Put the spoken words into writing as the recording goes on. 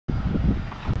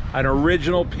an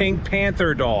original Pink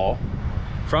Panther doll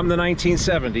from the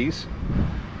 1970s.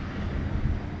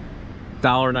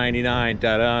 $1.99.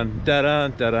 Da-dun,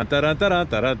 da-dun, da-dun, da-dun, da-dun,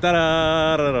 da-dun,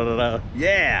 da-dun, da-dun.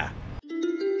 Yeah!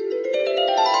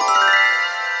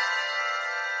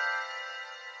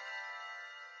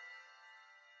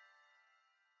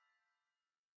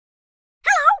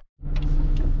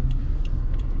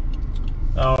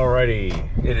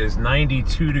 Alrighty, it is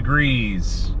 92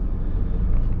 degrees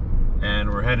and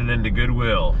we're headed into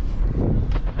Goodwill,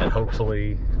 and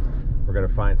hopefully we're gonna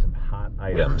find some hot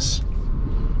items,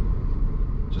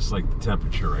 just like the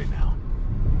temperature right now.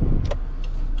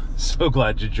 So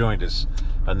glad you joined us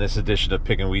on this edition of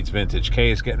Pickin' Weeds Vintage. Kay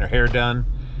is getting her hair done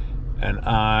and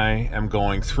I am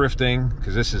going thrifting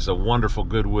because this is a wonderful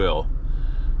Goodwill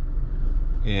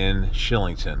in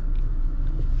Shillington,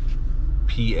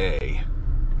 PA.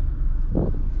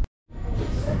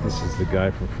 This is the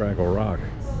guy from Fraggle Rock.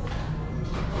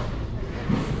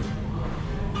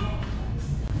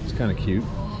 It's kind of cute.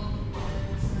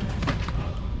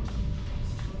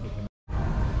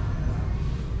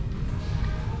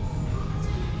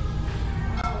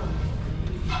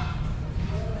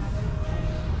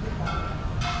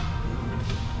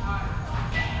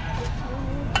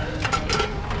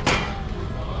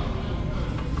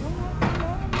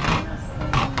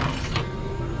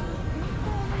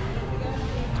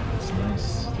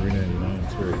 $3.99.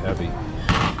 It's very heavy.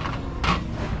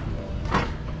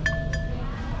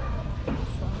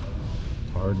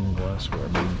 Hardened glassware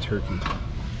made in Turkey.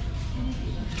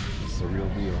 It's the real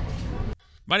deal.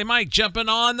 Mighty Mike jumping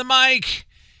on the mic,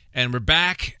 and we're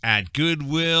back at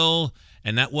Goodwill,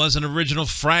 and that was an original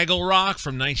Fraggle Rock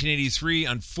from 1983.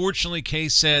 Unfortunately, Kay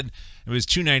said it was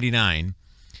 $2.99.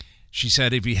 She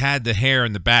said if he had the hair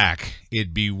in the back,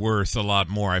 it'd be worth a lot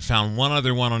more. I found one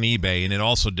other one on eBay, and it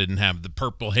also didn't have the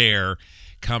purple hair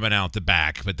coming out the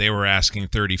back, but they were asking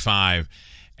 $35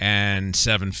 and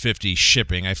 $7.50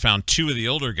 shipping. I found two of the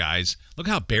older guys. Look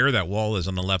how bare that wall is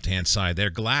on the left-hand side. Their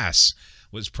glass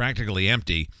was practically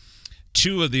empty.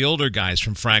 Two of the older guys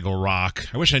from Fraggle Rock.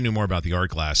 I wish I knew more about the art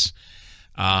glass.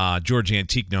 George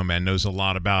Antique Nomad knows a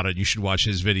lot about it. You should watch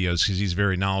his videos because he's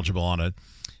very knowledgeable on it.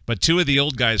 But two of the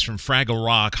old guys from Fraggle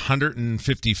Rock,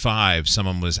 $155,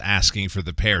 someone was asking for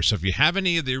the pair. So if you have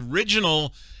any of the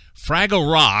original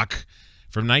Fraggle Rock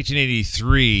from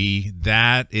 1983,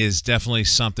 that is definitely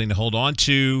something to hold on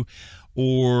to,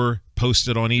 or post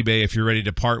it on eBay if you're ready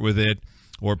to part with it,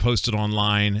 or post it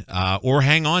online, or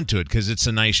hang on to it because it's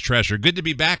a nice treasure. Good to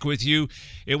be back with you.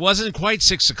 It wasn't quite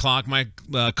 6 o'clock. My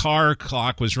car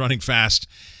clock was running fast,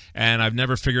 and I've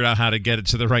never figured out how to get it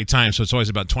to the right time, so it's always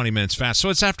about 20 minutes fast. So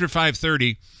it's after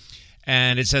 5:30,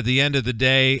 and it's at the end of the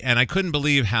day, and I couldn't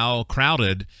believe how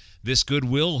crowded this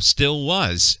Goodwill still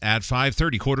was at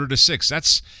 5:30, 5:45.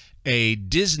 That's a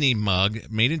Disney mug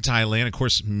made in Thailand, of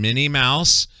course, Minnie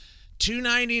Mouse,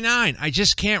 $2.99. I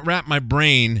just can't wrap my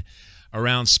brain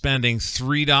around spending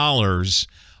 $3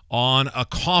 on a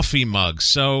coffee mug,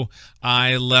 so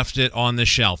I left it on the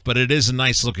shelf, but it is a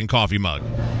nice-looking coffee mug.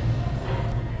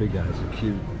 Big guys are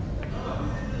cute.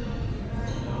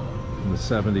 In the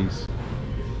 70s,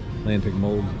 Atlantic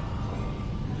mold.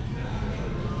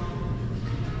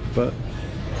 But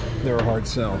they're a hard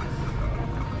sell.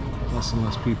 Less and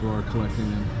less people are collecting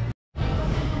them.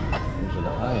 There's an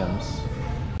IAMS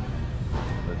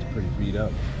that's pretty beat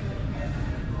up.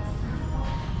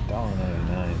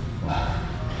 $1.99.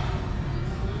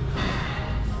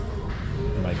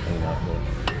 It might clean up, but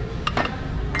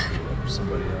for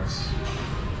somebody else.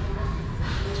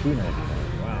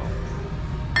 $2.99. Wow.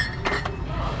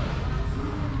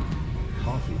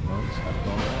 Coffee mugs have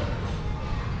gone up.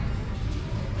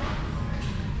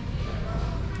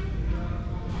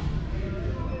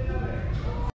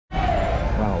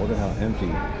 Wow, look at how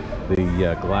empty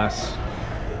the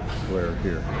glassware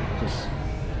here. Just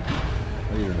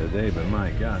later in the day, but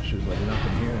my gosh, there's like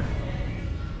nothing here.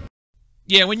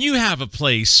 Yeah, when you have a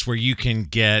place where you can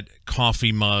get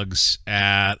coffee mugs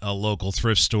at a local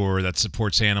thrift store that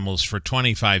supports animals for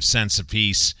 25 cents a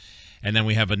piece, and then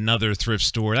we have another thrift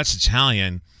store, that's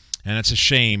Italian, and it's a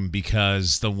shame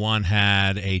because the one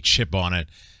had a chip on it,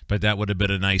 but that would have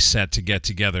been a nice set to get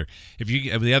together. If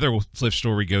the other thrift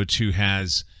store we go to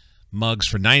has mugs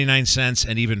for 99 cents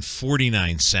and even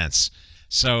 49 cents.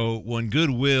 So when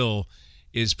Goodwill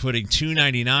is putting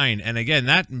 $2.99, and again,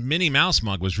 that Minnie Mouse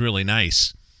mug was really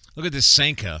nice. Look at this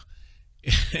Senka.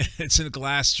 It's in a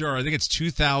glass jar. I think it's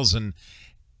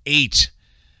 2008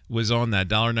 was on that,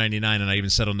 $1.99, and I even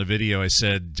said on the video, I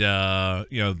said,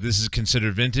 you know, this is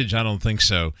considered vintage? I don't think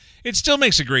so. It still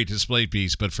makes a great display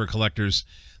piece, but for collectors,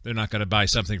 they're not going to buy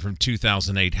something from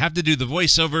 2008. Have to do the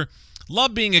voiceover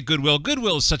Love being at Goodwill.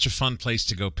 Goodwill is such a fun place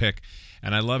to go pick,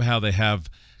 and I love how they have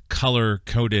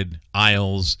color-coded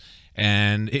aisles,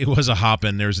 and it was a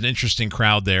hoppin'. There was an interesting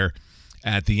crowd there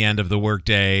at the end of the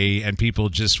workday, and people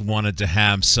just wanted to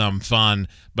have some fun,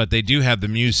 but they do have the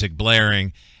music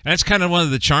blaring, and that's kind of one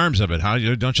of the charms of it.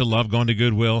 Don't you love going to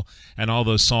Goodwill and all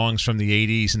those songs from the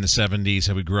 80s and the 70s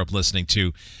that we grew up listening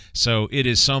to? So it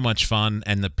is so much fun,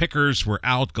 and the pickers were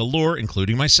out galore,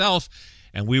 including myself,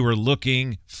 and we were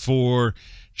looking for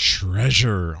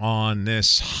treasure on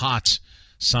this hot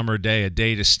summer day, a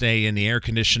day to stay in the air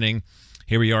conditioning.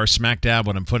 Here we are, smack dab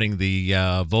when I'm putting the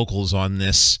vocals on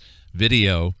this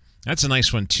video. That's a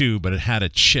nice one too, but it had a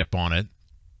chip on it,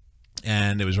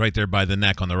 and it was right there by the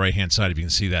neck on the right-hand side, if you can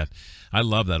see that. I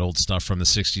love that old stuff from the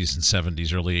 60s and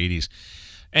 70s, early 80s.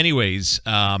 Anyways,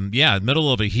 yeah,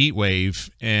 middle of a heat wave,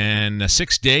 and a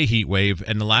 6-day heat wave,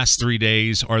 and the last 3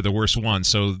 days are the worst ones.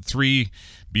 So 3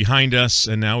 behind us,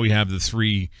 and now we have the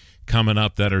 3 coming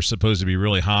up that are supposed to be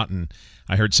really hot. And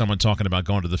I heard someone talking about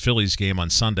going to the Phillies game on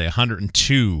Sunday.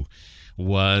 102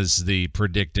 was the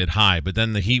predicted high, but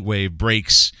then the heat wave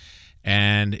breaks,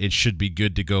 and it should be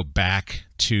good to go back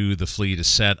to the flea to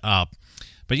set up.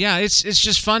 But yeah, it's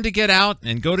just fun to get out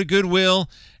and go to Goodwill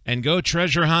and go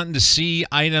treasure hunting to see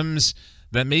items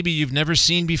that maybe you've never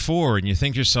seen before, and you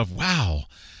think to yourself, wow,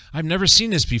 I've never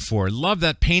seen this before. Love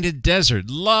that painted desert.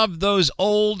 Love those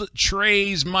old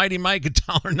trays, Mighty Mike,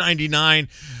 $1.99.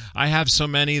 I have so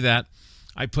many that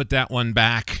I put that one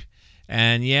back.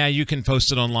 And yeah, you can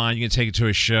post it online, you can take it to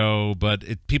a show, but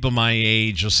people my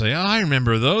age will say, oh, I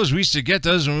remember those. We used to get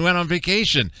those when we went on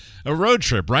vacation, a road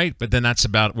trip, right? But then that's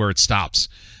about where it stops.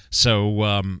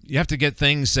 So you have to get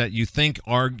things that you think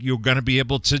you're going to be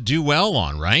able to do well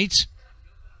on, right?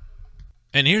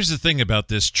 And here's the thing about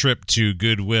this trip to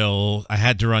Goodwill. I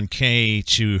had to run Kay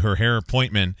to her hair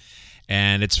appointment,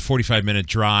 and it's a 45-minute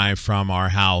drive from our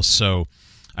house. So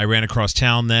I ran across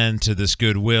town then to this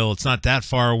Goodwill. It's not that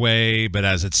far away, but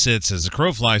as it sits, as the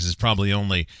crow flies, it's probably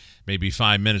only maybe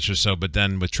 5 minutes or so. But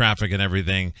then with traffic and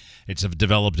everything, it's a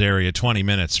developed area, 20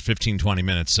 minutes, 15, 20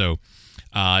 minutes. So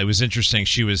it was interesting.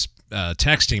 She was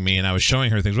texting me, and I was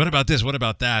showing her things. What about this? What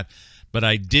about that? But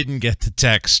I didn't get the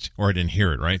text, or I didn't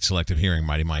hear it, right? Selective hearing,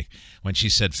 Mighty Mike. When she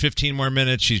said 15 more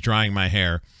minutes, she's drying my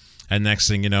hair. And next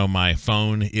thing you know, my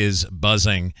phone is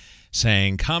buzzing,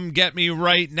 saying, come get me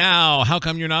right now. How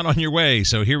come you're not on your way?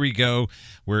 So here we go.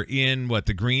 We're in,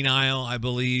 the green aisle, I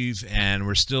believe, and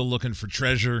we're still looking for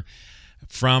treasure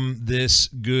from this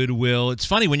Goodwill. It's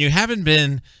funny, when you haven't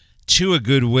been to a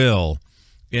Goodwill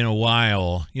in a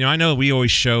while, I know we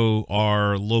always show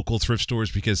our local thrift stores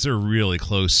because they're really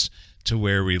close to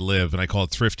where we live, and I call it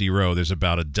Thrifty Row. There's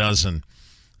about a dozen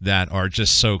that are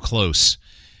just so close,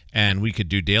 and we could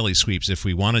do daily sweeps if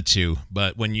we wanted to.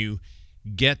 But when you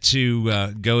get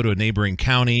to go to a neighboring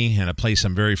county and a place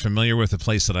I'm very familiar with, a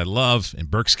place that I love in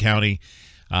Berks County,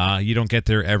 you don't get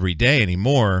there every day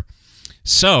anymore.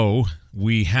 So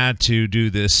we had to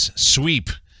do this sweep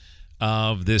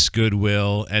of this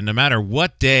Goodwill, and no matter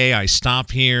what day I stop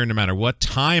here, no matter what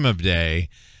time of day,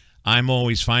 I'm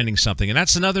always finding something. And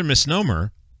that's another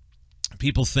misnomer.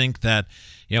 People think that,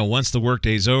 once the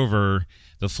workday's over,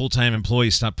 the full-time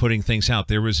employees stop putting things out.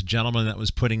 There was a gentleman that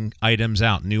was putting items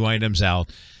out, new items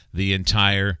out, the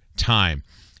entire time.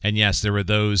 And yes, there were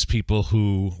those people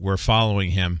who were following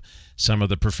him, some of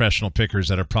the professional pickers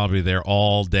that are probably there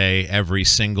all day, every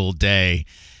single day,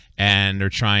 and they're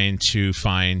trying to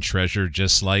find treasure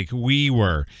just like we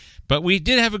were. But we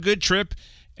did have a good trip,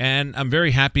 and I'm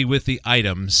very happy with the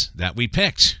items that we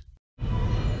picked. It's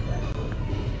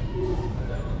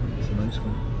a nice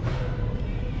one.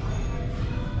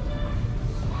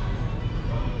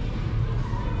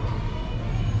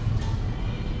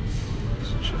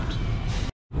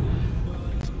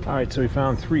 All right, so we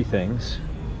found 3 things.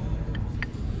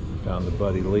 We found the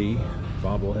Buddy Lee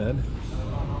bobblehead.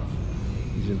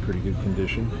 He's in pretty good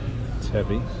condition. It's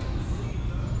heavy.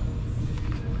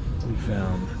 We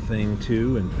found thing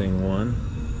 2 and thing 1.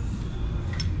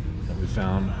 And we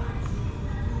found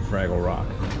Fraggle Rock.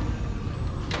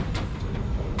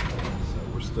 So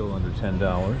we're still under $10.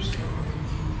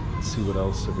 Let's see what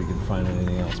else, if we can find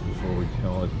anything else before we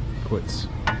call it quits.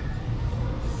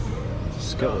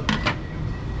 Skeleton.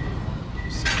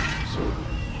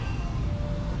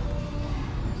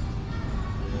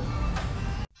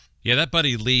 Yeah, that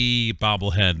Buddy Lee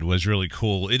bobblehead was really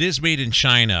cool. It is made in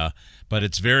China, but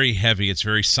it's very heavy, it's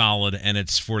very solid, and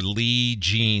it's for Lee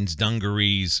jeans,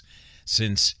 dungarees,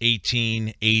 since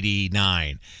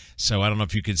 1889. So I don't know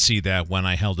if you could see that when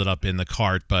I held it up in the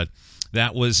cart, but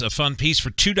That was a fun piece for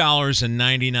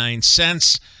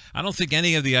 $2.99. I don't think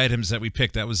any of the items that we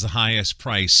picked, that was the highest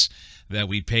price that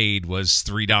we paid, was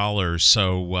 $3.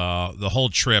 So the whole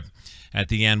trip, at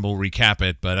the end, we'll recap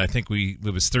it, but I think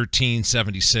it was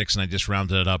 $13.76, and I just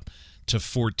rounded it up to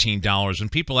 $14. When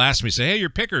people ask me, say, hey, you're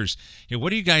pickers, what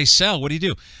do you guys sell? What do you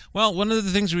do? Well, one of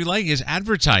the things we like is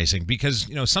advertising, because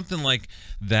something like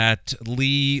that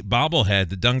Lee bobblehead,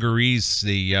 the dungarees,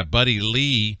 the Buddy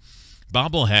Lee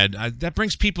bobblehead, that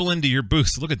brings people into your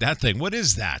booth. Look at that thing. What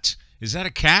is that? Is that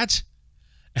a cat?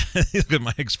 Look at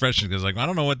my expression, because I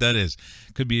don't know what that is.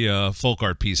 Could be a folk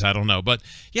art piece. I don't know. But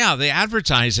yeah, the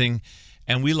advertising,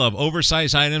 and we love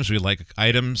oversized items. We like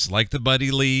items like the Buddy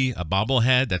Lee, a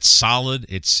bobblehead that's solid.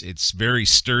 It's very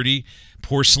sturdy,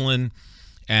 porcelain,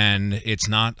 and it's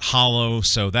not hollow.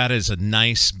 So that is a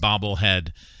nice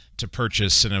bobblehead to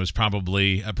purchase, and it was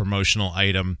probably a promotional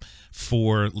item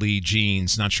for Lee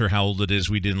jeans. Not sure how old it is.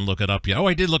 We didn't look it up yet. Oh,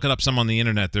 I did look it up some on the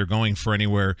internet. They're going for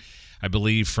anywhere, I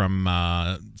believe, from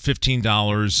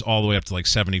 $15 all the way up to like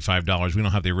 $75. We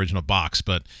don't have the original box,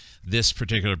 but this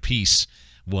particular piece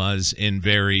was in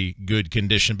very good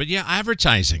condition. But yeah,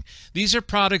 advertising. These are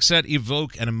products that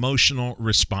evoke an emotional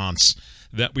response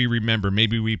that we remember.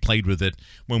 Maybe we played with it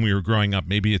when we were growing up.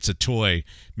 Maybe it's a toy.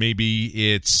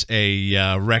 Maybe it's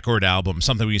a record album,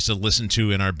 something we used to listen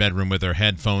to in our bedroom with our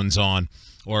headphones on,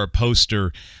 or a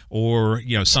poster, or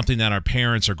something that our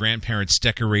parents or grandparents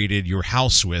decorated your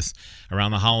house with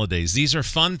around the holidays. These are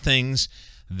fun things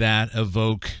that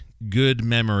evoke good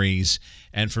memories,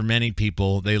 and for many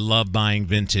people, they love buying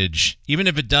vintage. Even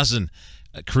if it doesn't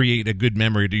create a good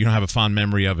memory, you don't have a fond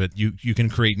memory of it, you can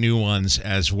create new ones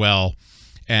as well.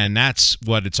 And that's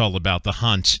what it's all about. The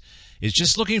hunt is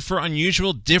just looking for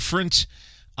unusual, different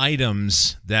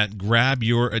items that grab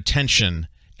your attention,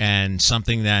 and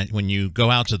something that when you go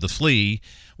out to the flea,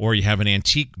 or you have an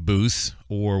antique booth,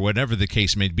 or whatever the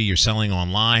case may be, you're selling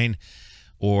online,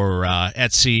 or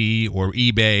Etsy, or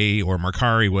eBay, or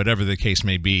Mercari, whatever the case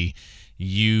may be,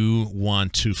 you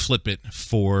want to flip it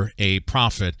for a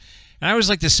profit. And I always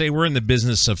like to say we're in the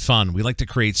business of fun. We like to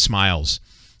create smiles.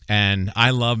 And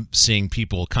I love seeing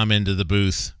people come into the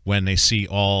booth when they see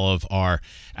all of our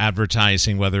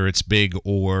advertising, whether it's big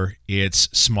or it's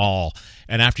small.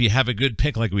 And after you have a good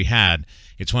pick like we had,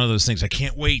 it's one of those things I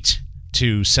can't wait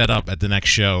to set up at the next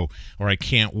show, or I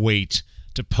can't wait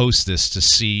to post this to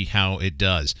see how it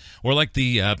does. Or like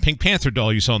the Pink Panther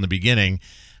doll you saw in the beginning,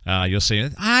 you'll say,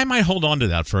 I might hold on to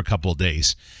that for a couple of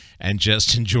days and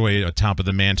just enjoy it on top of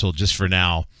the mantle just for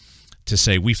now, to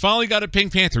say, we finally got a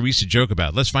Pink Panther. We used to joke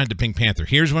about it. Let's find a Pink Panther.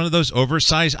 Here's one of those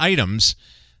oversized items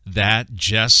that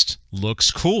just looks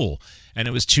cool. And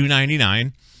it was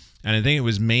 $2.99. And I think it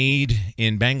was made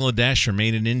in Bangladesh or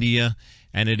made in India.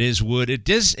 And it is wood. It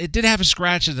did have a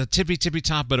scratch at the tippy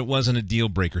top, but it wasn't a deal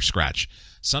breaker scratch.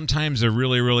 Sometimes they're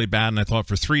really, really bad. And I thought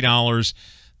for $3,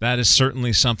 that is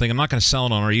certainly something. I'm not going to sell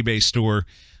it on our eBay store,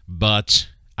 but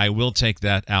I will take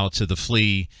that out to the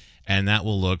flea, and that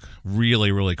will look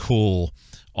really, really cool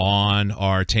on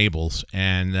our tables.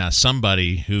 And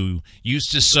somebody who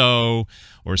used to sew,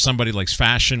 or somebody likes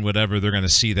fashion, whatever, they're going to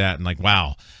see that and like,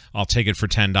 wow, I'll take it for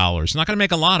 $10. Not going to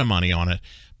make a lot of money on it,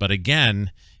 but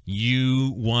again,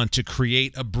 you want to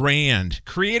create a brand,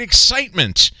 create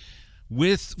excitement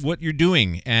with what you're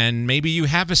doing. And maybe you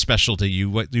have a specialty.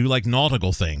 You like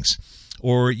nautical things,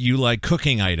 or you like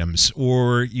cooking items,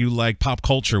 or you like pop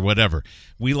culture, whatever.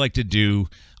 We like to do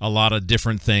a lot of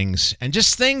different things, and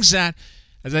just things that,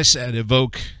 as I said,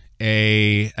 evoke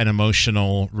an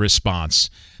emotional response.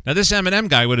 Now, this M&M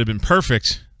guy would have been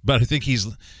perfect, but I think he's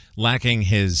lacking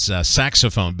his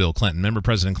saxophone, Bill Clinton. Remember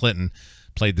President Clinton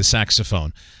played the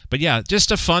saxophone. But yeah,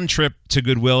 just a fun trip to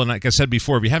Goodwill, and like I said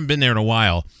before, if you haven't been there in a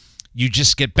while, you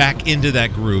just get back into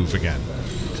that groove again.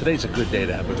 Today's a good day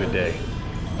to have a good day.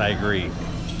 I agree.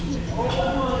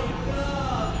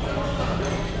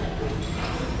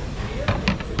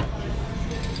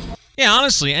 Yeah,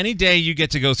 honestly, any day you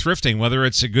get to go thrifting, whether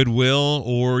it's a Goodwill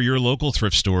or your local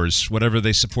thrift stores, whatever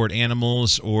they support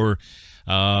animals or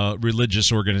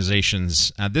religious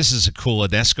organizations. This is a cool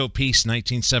Adesco piece,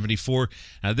 1974.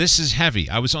 This is heavy.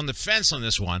 I was on the fence on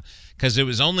this one because it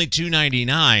was only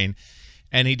 $2.99,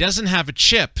 and he doesn't have a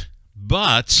chip,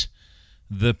 but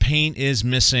the paint is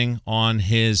missing on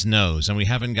his nose, and we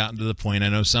haven't gotten to the point. I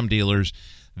know some dealers,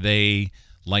 they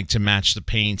like to match the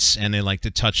paints, and they like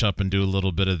to touch up and do a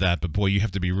little bit of that, but boy, you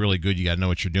have to be really good. You got to know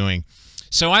what you're doing.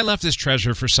 So I left this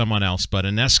treasure for someone else, but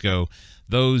Adesco,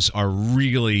 those are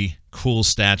really cool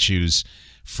statues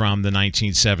from the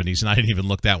 1970s, and I didn't even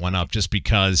look that one up just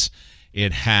because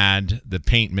it had the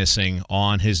paint missing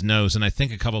on his nose, and I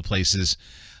think a couple places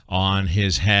on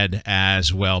his head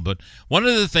as well. But one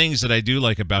of the things that I do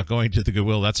like about going to the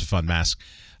Goodwill, that's a fun mask,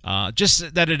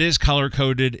 just that it is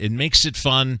color-coded. It makes it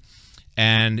fun,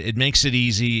 and it makes it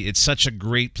easy. It's such a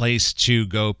great place to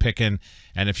go picking.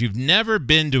 And if you've never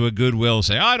been to a Goodwill,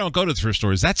 say, oh, I don't go to thrift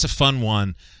stores, that's a fun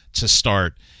one to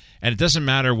start. And it doesn't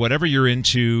matter whatever you're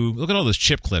into. Look at all those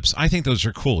chip clips. I think those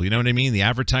are cool. You know what I mean? The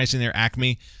advertising there,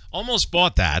 Acme, almost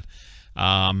bought that.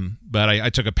 But I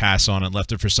took a pass on it,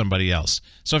 left it for somebody else.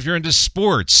 So if you're into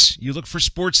sports, you look for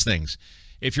sports things.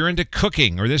 If you're into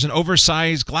cooking, or there's an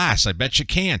oversized glass, I bet you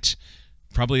can't.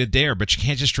 Probably a dare, but you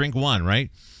can't just drink one,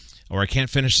 right? Or I can't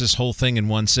finish this whole thing in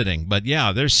one sitting. But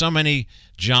yeah, there's so many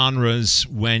genres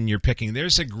when you're picking.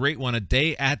 There's a great one, A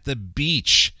Day at the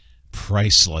Beach.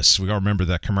 Priceless. We all remember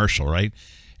that commercial, right?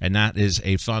 And that is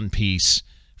a fun piece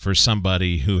for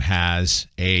somebody who has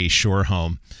a shore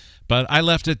home. But I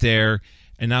left it there,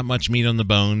 and not much meat on the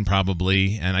bone,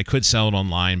 probably. And I could sell it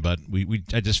online, but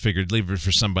I just figured leave it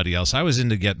for somebody else. I was in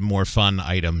to get more fun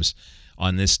items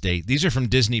on this date. These are from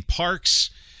Disney Parks,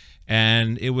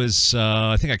 and it was,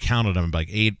 I think I counted them, like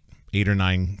eight or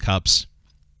nine cups.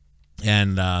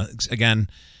 And again,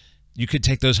 you could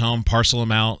take those home, parcel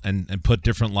them out, and put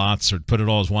different lots, or put it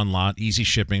all as one lot. Easy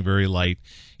shipping, very light.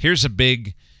 Here's a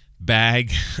big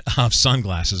bag of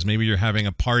sunglasses. Maybe you're having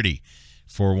a party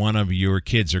for one of your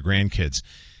kids or grandkids.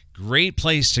 Great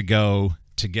place to go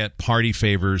to get party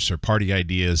favors or party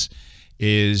ideas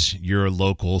is your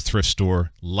local thrift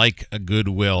store, like a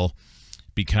Goodwill,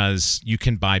 because you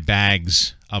can buy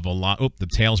bags of a lot. Oh, the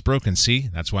tail's broken. See,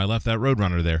 that's why I left that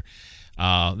Roadrunner there.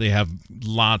 They have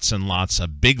lots and lots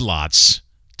of big lots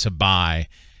to buy,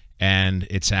 and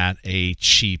it's at a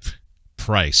cheap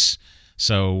price.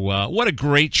 So what a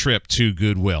great trip to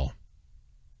Goodwill.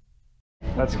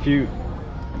 That's cute.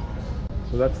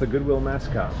 So that's the Goodwill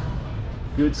mascot.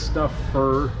 Good stuff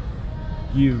for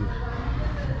you.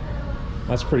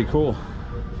 That's pretty cool.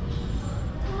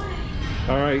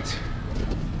 All right.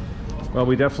 Well,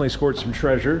 we definitely scored some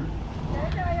treasure,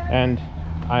 and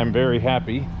I'm very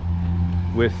happy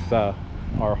with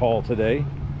our haul today.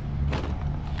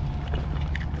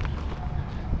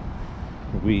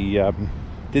 We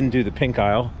didn't do the pink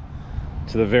aisle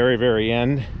to the very, very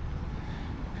end,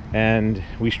 and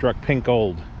we struck pink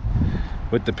gold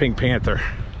with the Pink Panther.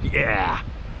 Yeah!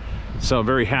 So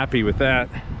very happy with that.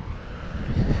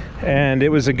 And it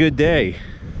was a good day.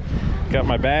 Got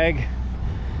my bag.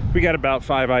 We got about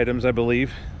 5 items, I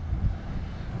believe.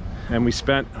 And we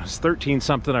spent 13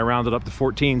 something. I rounded up to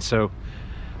 14, so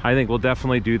I think we'll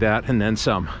definitely do that and then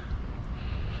some.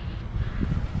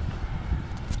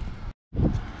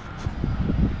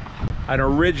 An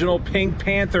original Pink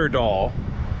Panther doll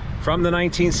from the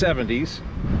 1970s.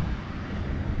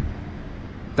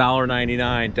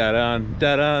 $1.99. Da-dun,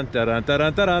 da-dun, da-dun,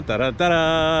 da-dun, da-dun, da-dun,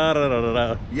 da-dun,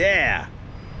 da-dun. Yeah!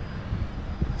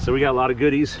 So we got a lot of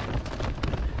goodies,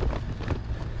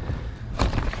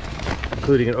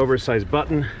 including an oversized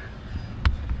button.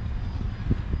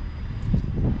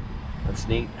 That's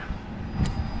neat.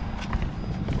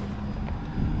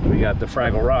 We got the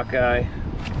Fraggle Rock guy.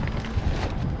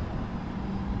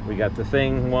 We got the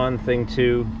Thing 1, Thing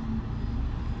 2,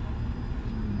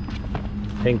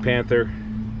 Pink Panther,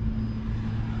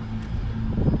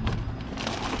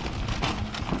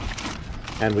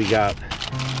 and we got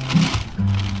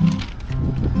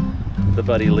the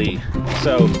Buddy Lee.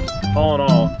 So all in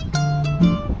all,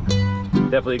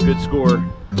 definitely a good score.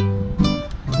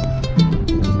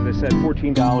 As I said,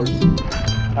 $14.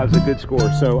 That was a good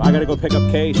score. So I gotta go pick up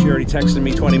Kay. She already texted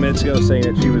me 20 minutes ago saying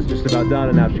that she was just about done,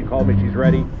 and now she called me, she's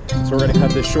ready. So we're gonna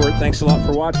cut this short. Thanks a lot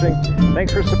for watching.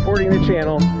 Thanks for supporting the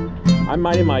channel. I'm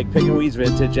Mighty Mike, Pickin' Weeds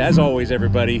Vintage. As always,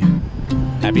 everybody,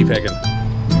 happy picking.